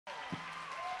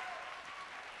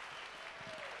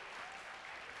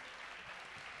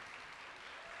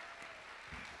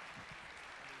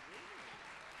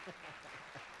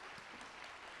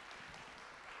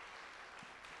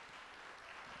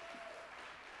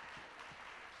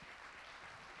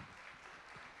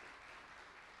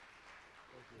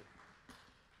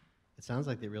It sounds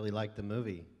like they really liked the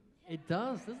movie. It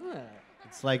does, doesn't it?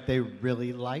 It's like they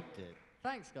really liked it.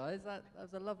 Thanks, guys. That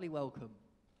was a lovely welcome.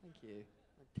 Thank you.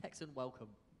 A Texan welcome.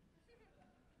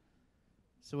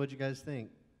 So what'd you guys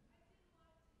think?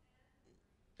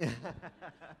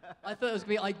 I thought it was going to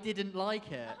be, I didn't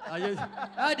like it.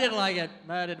 I didn't like it.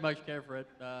 No, I didn't much care for it.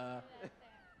 Oh,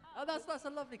 that's a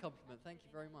lovely compliment. Thank you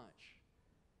very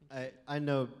much. I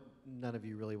know none of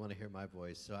you really want to hear my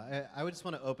voice, so I would just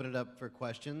want to open it up for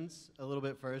questions a little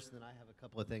bit first, and then I have a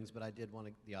couple of things, but I did want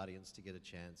the audience to get a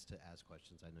chance to ask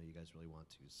questions. I know you guys really want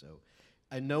to. So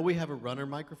I know we have a runner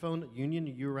microphone. Union, are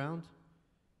you around?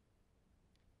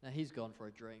 Now he's gone for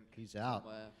a drink. He's out.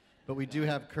 Somewhere. But we do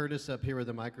have Curtis up here with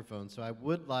the microphone, so I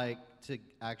would like to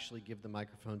actually give the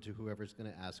microphone to whoever's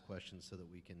going to ask questions so that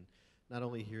we can not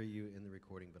only hear you in the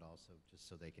recording, but also just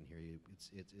so they can hear you.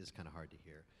 It is kind of hard to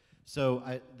hear. So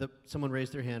someone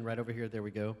raised their hand right over here. There we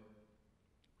go.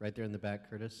 Right there in the back,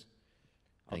 Curtis.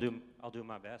 I'll do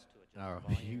my best to adjust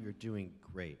the volume. You're doing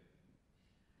great.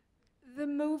 The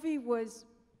movie was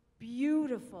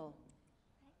beautiful.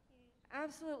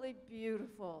 Absolutely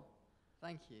beautiful.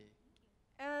 Thank you.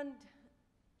 And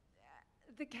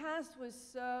the cast was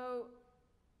so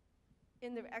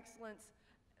in their excellence.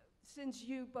 Since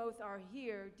you both are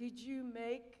here, did you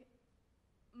make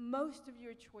most of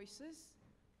your choices?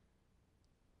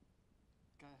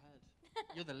 Go ahead.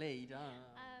 You're the lead. Well,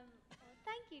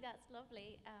 thank you, that's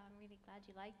lovely. I'm really glad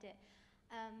you liked it.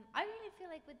 I really feel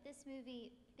like with this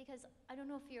movie, because I don't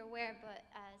know if you're aware, but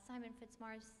Simon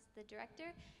Fitzmaurice, the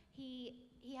director, he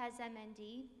has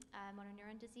MND, motor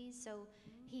neuron disease, so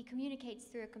he communicates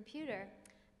through a computer,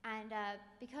 and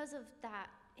because of that,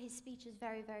 his speech is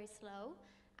very, very slow,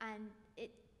 and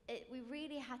we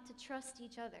really had to trust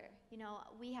each other. You know,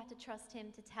 we had to trust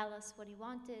him to tell us what he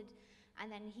wanted,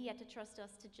 and then he had to trust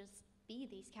us to just be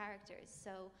these characters.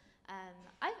 So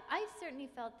I certainly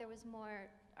felt there was more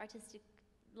artistic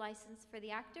license for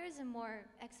the actors and more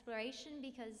exploration,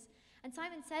 because, and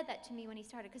Simon said that to me when he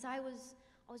started, because I was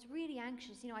really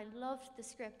anxious. You know, I loved the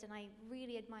script and I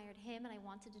really admired him and I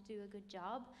wanted to do a good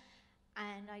job.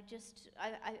 And I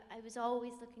was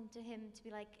always looking to him to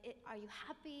be like, are you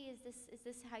happy? Is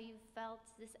this how you felt?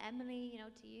 Is this Emily, you know,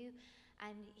 to you?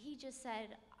 And he just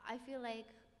said, I feel like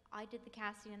I did the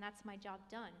casting and that's my job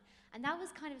done. And that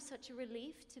was kind of such a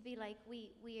relief to be like,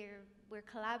 we're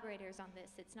collaborators on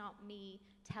this. It's not me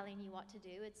telling you what to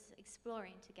do, it's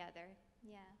exploring together.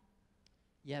 Yeah.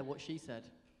 Yeah, what she said.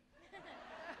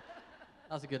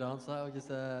 That's a good answer. I'll just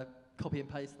copy and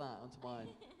paste that onto mine.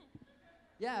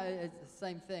 Yeah, it's the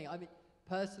same thing. I mean,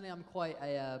 personally, I'm quite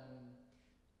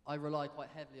I rely quite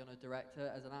heavily on a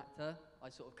director as an actor. I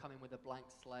sort of come in with a blank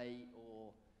slate,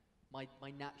 or my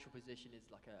natural position is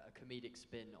like a comedic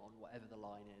spin on whatever the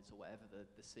line is or whatever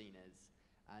the scene is.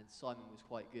 And Simon was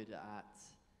quite good at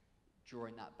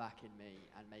drawing that back in me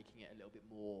and making it a little bit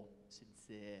more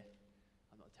sincere.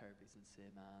 I'm not a terribly sincere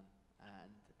man.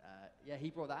 And yeah, he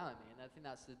brought that out in me, and I think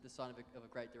that's the sign of a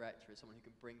great director, is someone who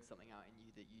can bring something out in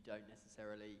you that you don't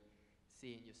necessarily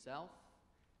see in yourself.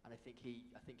 And I think he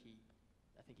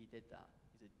did that.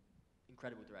 He's an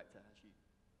incredible director, as you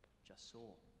just saw,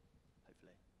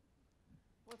 hopefully.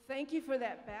 Well, thank you for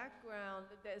that background.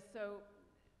 So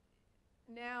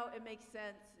now it makes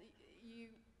sense. You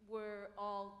were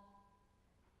all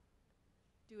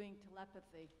doing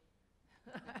telepathy.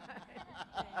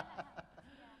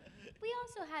 We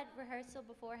also had rehearsal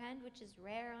beforehand, which is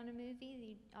rare on a movie.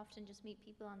 You often just meet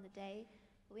people on the day.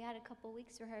 But we had a couple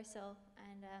weeks rehearsal,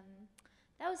 and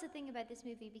that was the thing about this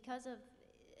movie, because of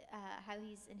how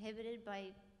he's inhibited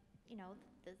by, you know,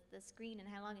 the screen and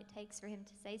how long it takes for him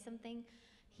to say something.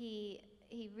 He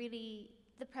really,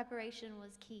 the preparation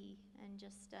was key, and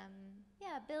just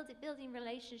yeah, building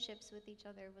relationships with each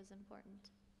other was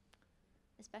important,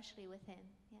 especially with him.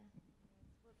 Yeah.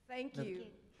 Well, thank you.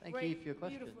 Thank you for your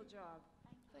question. Beautiful job.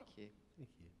 Thank you. Thank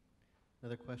you.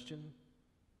 Another question?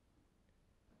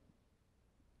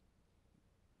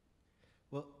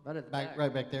 Well, Right at the back.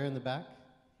 right back there in the back.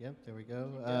 Yep, there we go.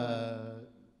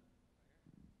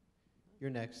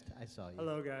 You're next. I saw you.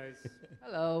 Hello, guys.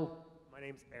 Hello. My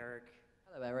name's Eric.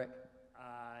 Hello, Eric.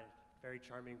 Very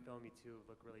charming film. You two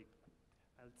look really.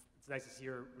 It's nice to see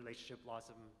your relationship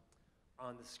blossom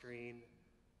on the screen.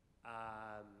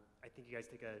 I think you guys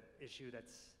take an issue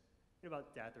that's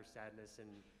about death or sadness, and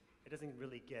it doesn't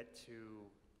really get too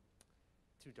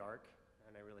dark,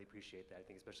 and I really appreciate that. I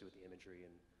think especially with the imagery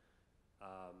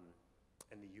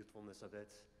and the youthfulness of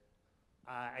it.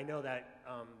 I know that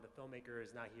the filmmaker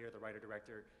is not here, the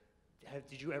writer-director.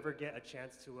 Did you ever get a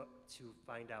chance to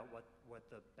find out what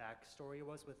the backstory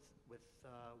was with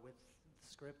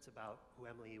script about who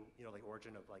Emily, like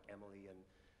origin of like Emily and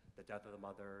the death of the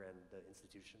mother and the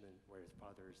institution and where his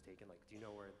father is taken? Like, do you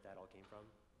know where that all came from?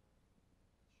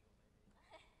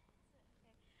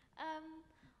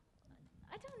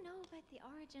 I don't know about the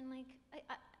origin. Like,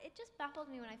 it just baffled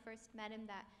me when I first met him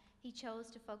that he chose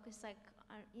to focus like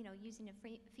on, using a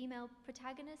female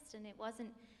protagonist, and it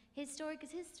wasn't his story,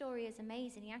 because his story is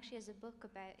amazing. He actually has a book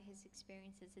about his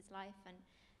experiences, his life, and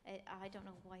I don't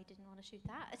know why he didn't want to shoot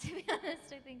that. To be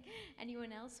honest, I think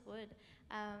anyone else would.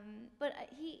 But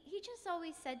he just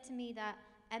always said to me that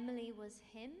Emily was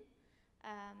him.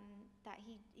 That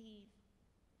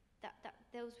that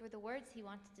those were the words he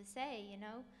wanted to say, and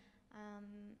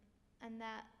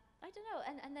that I don't know.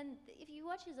 And then if you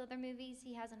watch his other movies,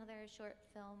 he has another short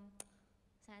film,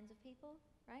 Sounds of People,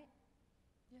 right?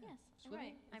 Yeah. Yes,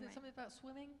 Swimming? I'm Is it right. something about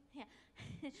swimming? Yeah.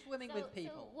 Swimming with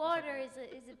people. So water is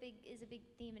a big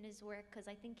theme in his work, because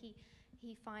I think he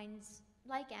finds,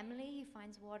 like Emily, he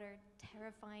finds water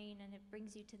terrifying, and it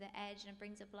brings you to the edge, and it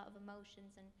brings up a lot of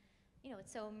emotions, and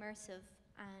it's so immersive.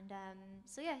 And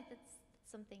so yeah, that's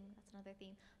another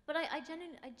theme. But I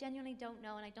genuinely don't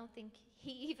know, and I don't think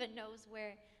he even knows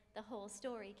where the whole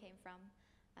story came from.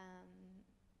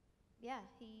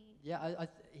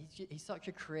 He's such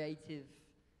a creative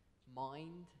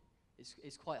mind.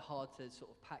 It's quite hard to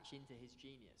sort of patch into his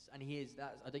genius, and he is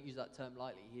that. I don't use that term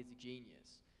lightly. He is a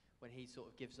genius. When he sort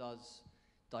of gives us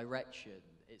direction,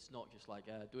 it's not just like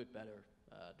do it better,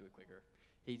 do it quicker.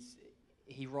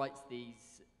 He writes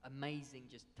these amazing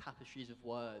just tapestries of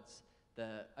words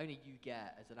that only you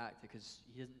get as an actor, because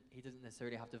he doesn't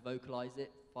necessarily have to vocalize it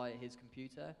via his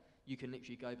computer. You can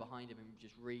literally go behind him and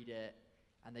just read it,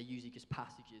 and they're usually just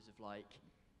passages of like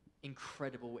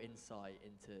incredible insight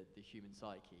into the human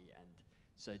psyche. And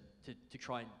so to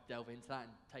try and delve into that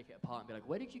and take it apart and be like,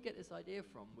 where did you get this idea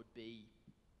from, would be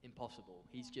impossible.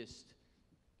 He's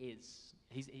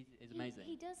amazing.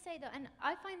 He does say though, and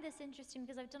I find this interesting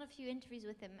because I've done a few interviews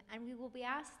with him, and we will be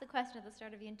asked the question at the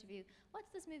start of the interview, what's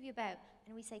this movie about?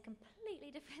 And we say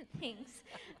completely different things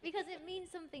because it means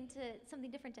something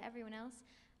different to everyone else.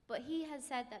 But he has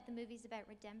said that the movie's about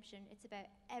redemption. It's about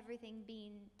everything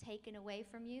being taken away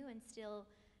from you and still,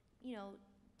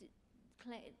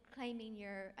 claiming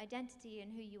your identity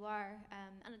and who you are.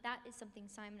 And that is something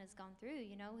Simon has gone through.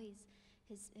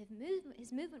 His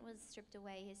movement was stripped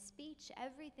away. His speech,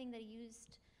 everything that he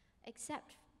used,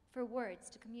 except for words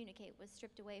to communicate, was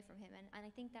stripped away from him. And I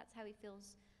think that's how he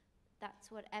feels.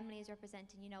 That's what Emily is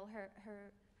representing.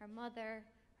 Her mother,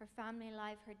 her family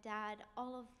life, her dad,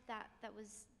 all of that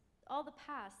was all the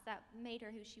past that made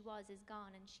her who she was is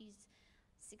gone, and she's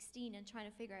 16 and trying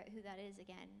to figure out who that is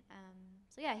again.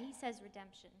 So yeah, he says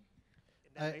redemption.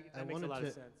 That makes a lot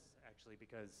of sense, actually,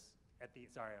 because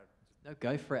No,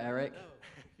 go for it, Eric.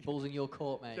 Ball's in your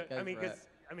court, mate. Go for it.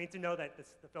 To know that the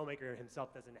filmmaker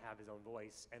himself doesn't have his own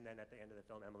voice, and then at the end of the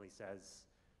film, Emily says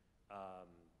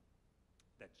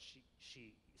that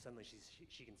she suddenly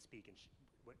she can speak, and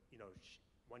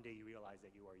one day you realize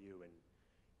that you are you, and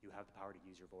you have the power to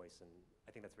use your voice. And I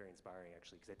think that's very inspiring,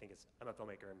 actually, because I think I'm a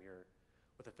filmmaker. I'm here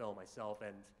with a film myself,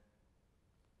 and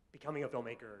becoming a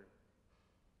filmmaker,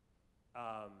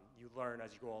 you learn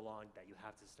as you go along that you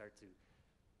have to start to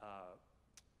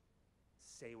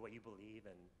say what you believe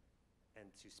and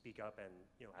to speak up and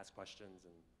ask questions,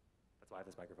 and that's why I have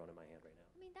this microphone in my hand right now.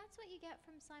 I mean, that's what you get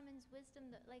from Simon's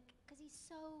wisdom, that because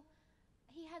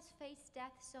he has faced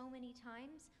death so many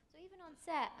times. So even on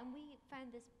set, and we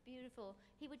found this beautiful,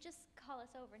 he would just call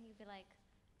us over and he'd be like,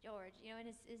 George, and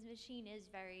his machine is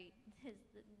very, the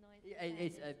noise.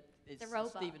 It's a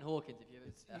robot. Stephen Hawking, if you ever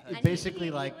heard. It's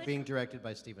basically like being directed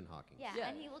by Stephen Hawking. Yeah,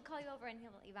 and he will call you over and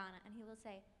Ivana, and he will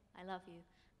say, I love you.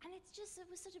 And it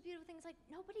was such a beautiful thing. It's like,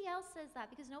 nobody else says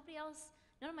that, because none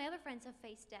of my other friends have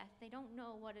faced death. They don't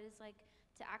know what it is like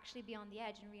to actually be on the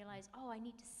edge and realize, I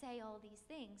need to say all these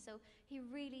things. So he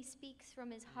really speaks from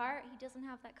his heart. He doesn't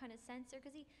have that kind of censor,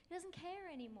 because he doesn't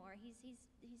care anymore. He's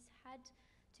had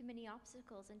too many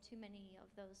obstacles and too many of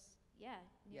those,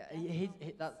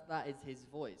 that is his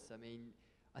voice. I mean,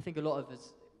 I think a lot of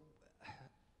us,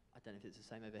 I don't know if it's the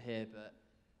same over here, but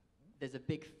there's a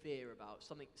big fear about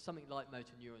something like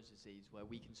motor neurons disease, where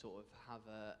we can sort of have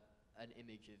an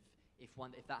image of,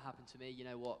 if that happened to me, you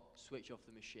know what, switch off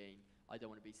the machine. I don't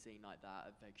want to be seen like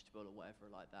that, a vegetable or whatever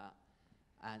like that.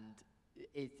 And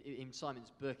in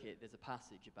Simon's book, there's a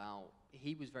passage about,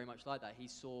 he was very much like that. He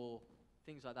saw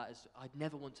things like that as, I'd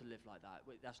never want to live like that.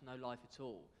 That's no life at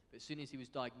all. But as soon as he was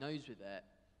diagnosed with it,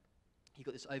 he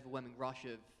got this overwhelming rush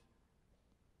of,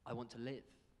 I want to live.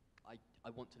 I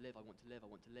want to live, I want to live, I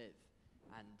want to live.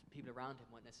 And people around him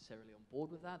weren't necessarily on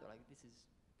board with that. They're like, this is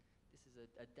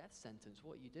is a death sentence.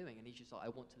 What are you doing? And he's just like, I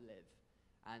want to live.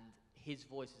 And his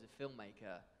voice as a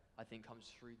filmmaker, I think,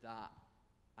 comes through that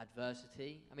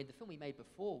adversity. I mean, the film he made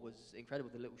before was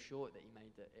incredible. The little short that he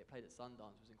made that it played at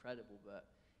Sundance was incredible, but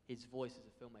his voice as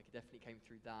a filmmaker definitely came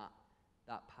through that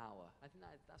power. I think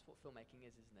that's what filmmaking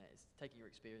is, isn't it? It's taking your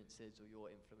experiences or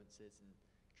your influences and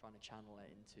trying to channel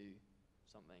it into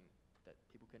something that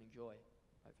people can enjoy,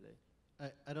 hopefully.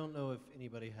 I don't know if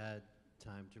anybody had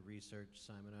time to research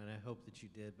Simon, and I hope that you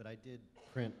did, but I did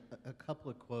print a couple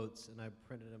of quotes, and I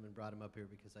printed them and brought them up here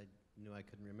because I knew I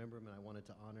couldn't remember them, and I wanted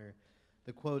to honor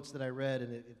the quotes that I read,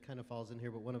 and it kind of falls in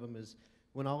here, but one of them is,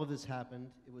 when all of this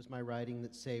happened, it was my writing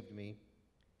that saved me.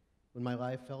 When my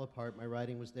life fell apart, my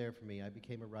writing was there for me. I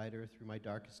became a writer through my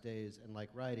darkest days, and like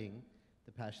writing,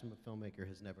 the passion of a filmmaker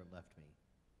has never left me.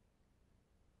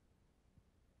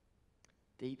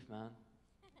 Deep, man.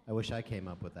 I wish I came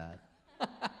up with that.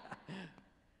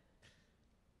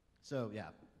 So, yeah.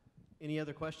 Any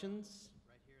other questions?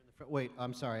 Right here in the front. Wait,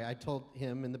 I'm sorry. I told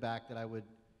him in the back that I would.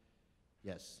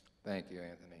 Yes. Thank you,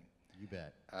 Anthony. You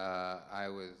bet. I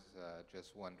was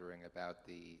just wondering about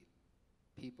the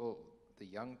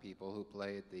young people who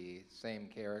played the same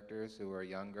characters who were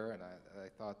younger, and I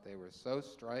thought they were so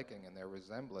striking in their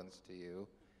resemblance to you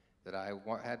that I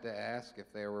had to ask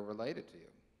if they were related to you.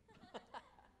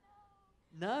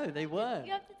 No, they weren't.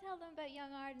 You have to tell them about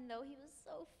young Arden, though. He was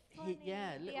so funny.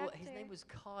 His name was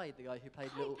Kai, the guy who played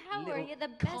Kai Power. little He had the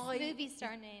Kai, best movie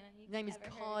star name. His name is ever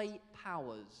Kai heard.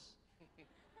 Powers.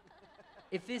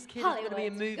 If this kid is going to be a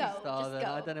Hollywood, movie go, star, just then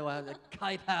go. I don't know what happened.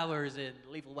 Kai Powers in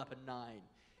Lethal Weapon 9.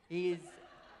 He is,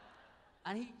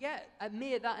 and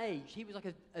at that age, he was like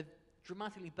a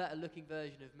dramatically better looking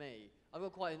version of me. I've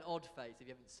got quite an odd face if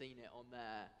you haven't seen it on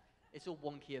there. It's all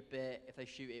wonky a bit if they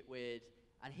shoot it weird.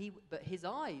 But his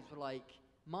eyes were like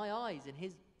my eyes in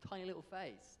his tiny little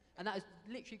face. And that is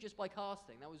literally just by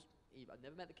casting. I'd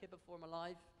never met the kid before in my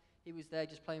life. He was there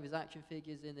just playing with his action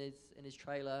figures in his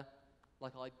trailer.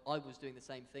 Like I was doing the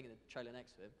same thing in the trailer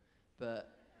next to him. But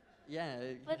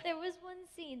yeah. But there was one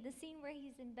scene, the scene where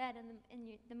he's in bed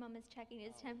and the mum is checking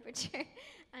his temperature.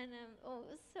 And it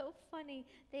was so funny.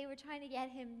 They were trying to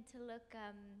get him to look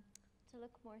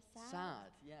more sad.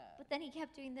 Sad, yeah. But then he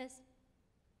kept doing this.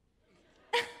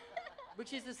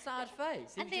 Which is a sad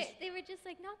face. And they were just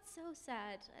like, not so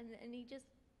sad. And he just,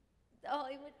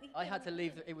 I had to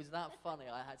leave. It was that funny.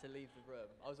 I had to leave the room.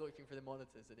 I was watching through the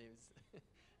monitors, and he was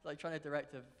it's like trying to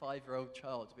direct a 5-year-old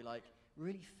child to be like,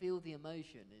 really feel the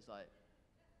emotion. He's like,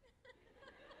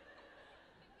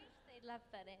 they left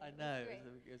that in. I know, it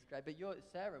was great. But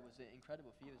Sarah was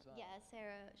incredible for you as well. Yeah,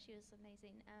 Sarah, she was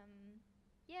amazing.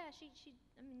 She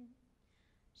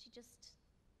just.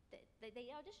 They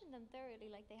auditioned them thoroughly,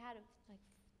 like they had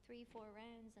 3-4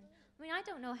 rounds, and I mean I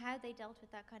don't know how they dealt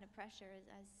with that kind of pressure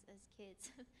as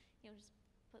kids, just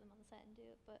put them on the set and do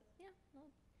it. But yeah, no,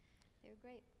 they were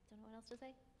great. Don't know what else to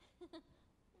say.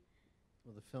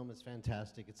 Well, the film is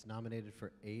fantastic. It's nominated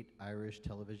for 8 Irish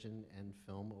Television and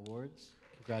Film Awards.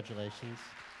 Congratulations.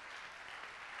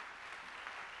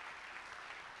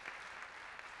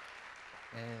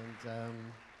 And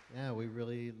yeah, we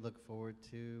really look forward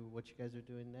to what you guys are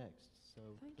doing next. So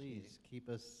please keep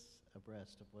us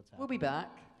abreast of what's happening. We'll be back.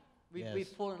 Yes. We've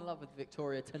fallen in love with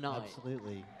Victoria tonight.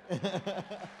 Absolutely.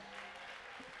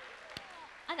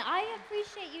 And I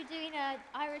appreciate you doing an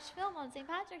Irish film on St.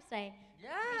 Patrick's Day.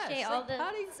 Yeah, Appreciate St. all the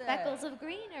Paddy's Day. speckles of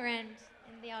green around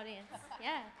in the audience.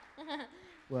 Yeah.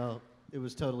 Well, it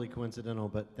was totally coincidental,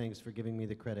 but thanks for giving me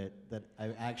the credit that I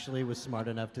actually was smart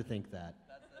enough to think that.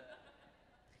 That's it.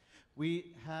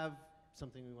 We have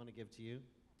something we want to give to you.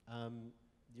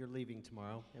 You're leaving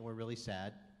tomorrow, and we're really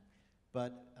sad.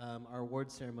 But our award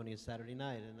ceremony is Saturday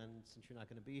night, and then since you're not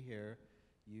going to be here,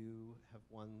 you have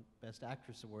won Best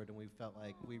Actress Award, and we felt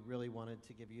like we really wanted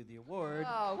to give you the award.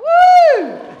 Oh,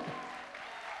 woo!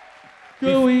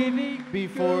 Go Evie!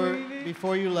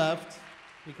 Before you left,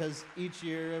 because each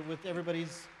year with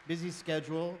everybody's busy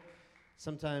schedule,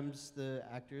 sometimes the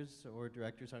actors or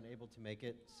directors aren't able to make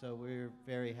it, so we're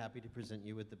very happy to present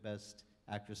you with the Best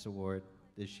Actress Award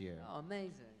this year. Oh,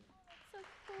 amazing. So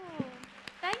cool.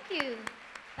 Thank you.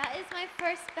 That is my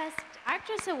first Best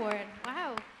Actress Award.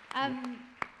 Wow.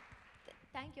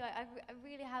 Thank you. I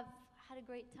really have had a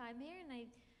great time here, and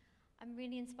I'm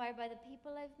really inspired by the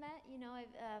people I've met. You know,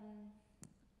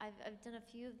 I've done a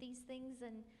few of these things,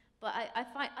 but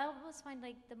I almost find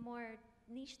like the more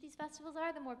niche these festivals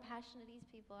are, the more passionate these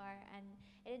people are, and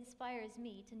it inspires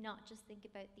me to not just think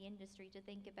about the industry, to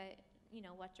think about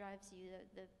what drives you,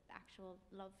 the actual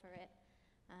love for it.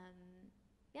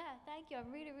 Yeah, thank you.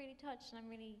 I'm really, really touched, and I'm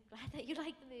really glad that you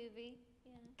like the movie.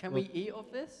 Yeah. Can we eat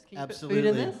off this? Can you absolutely.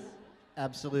 put food in this?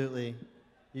 Absolutely.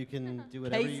 You can do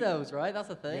whatever you... Quesos, right? That's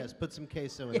a thing. Yes, put some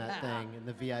queso in that thing in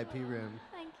the VIP room.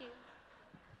 Thank you.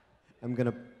 I'm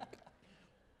going to...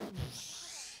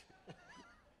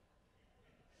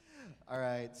 All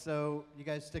right, so you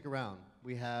guys stick around.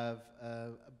 We have a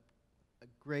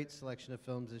great selection of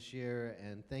films this year,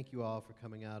 and thank you all for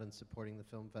coming out and supporting the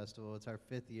film festival. It's our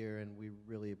 5th year, and we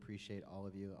really appreciate all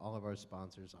of you, all of our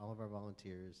sponsors, all of our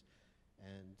volunteers,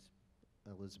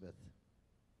 and Elizabeth.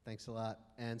 Thanks a lot.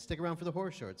 And stick around for the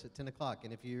horror shorts at 10 o'clock.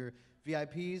 And if you're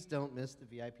VIPs, don't miss the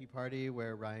VIP party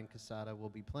where Ryan Casada will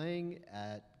be playing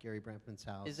at Gary Brampman's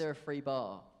house. Is there a free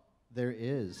bar? There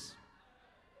is.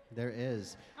 There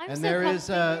is. I'm And so there is,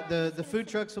 happy. the food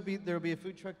trucks will be, there will be a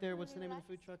food truck there. What's the name of the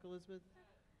food truck, Elizabeth?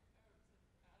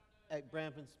 At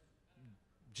Brampton's.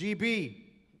 GB.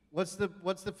 What's the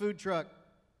food truck?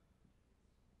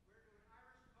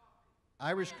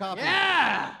 Irish coffee.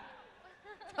 Yeah!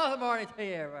 Top of the morning to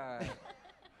you. Right.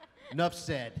 Enough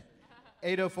said.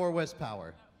 804 West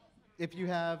Power. If you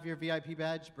have your VIP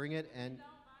badge, bring it, and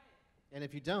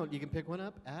if you don't, you can pick one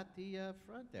up at the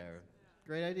front there.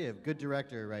 Great idea. Good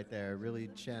director right there, really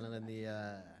channeling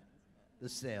the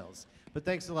sales. But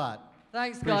thanks a lot.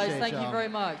 Thanks, guys. Appreciate Thank you y'all. very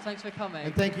much. Thanks for coming.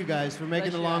 And thank you guys for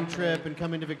making the Pleasure, long Anthony. trip and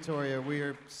coming to Victoria. We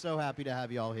are so happy to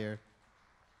have you all here.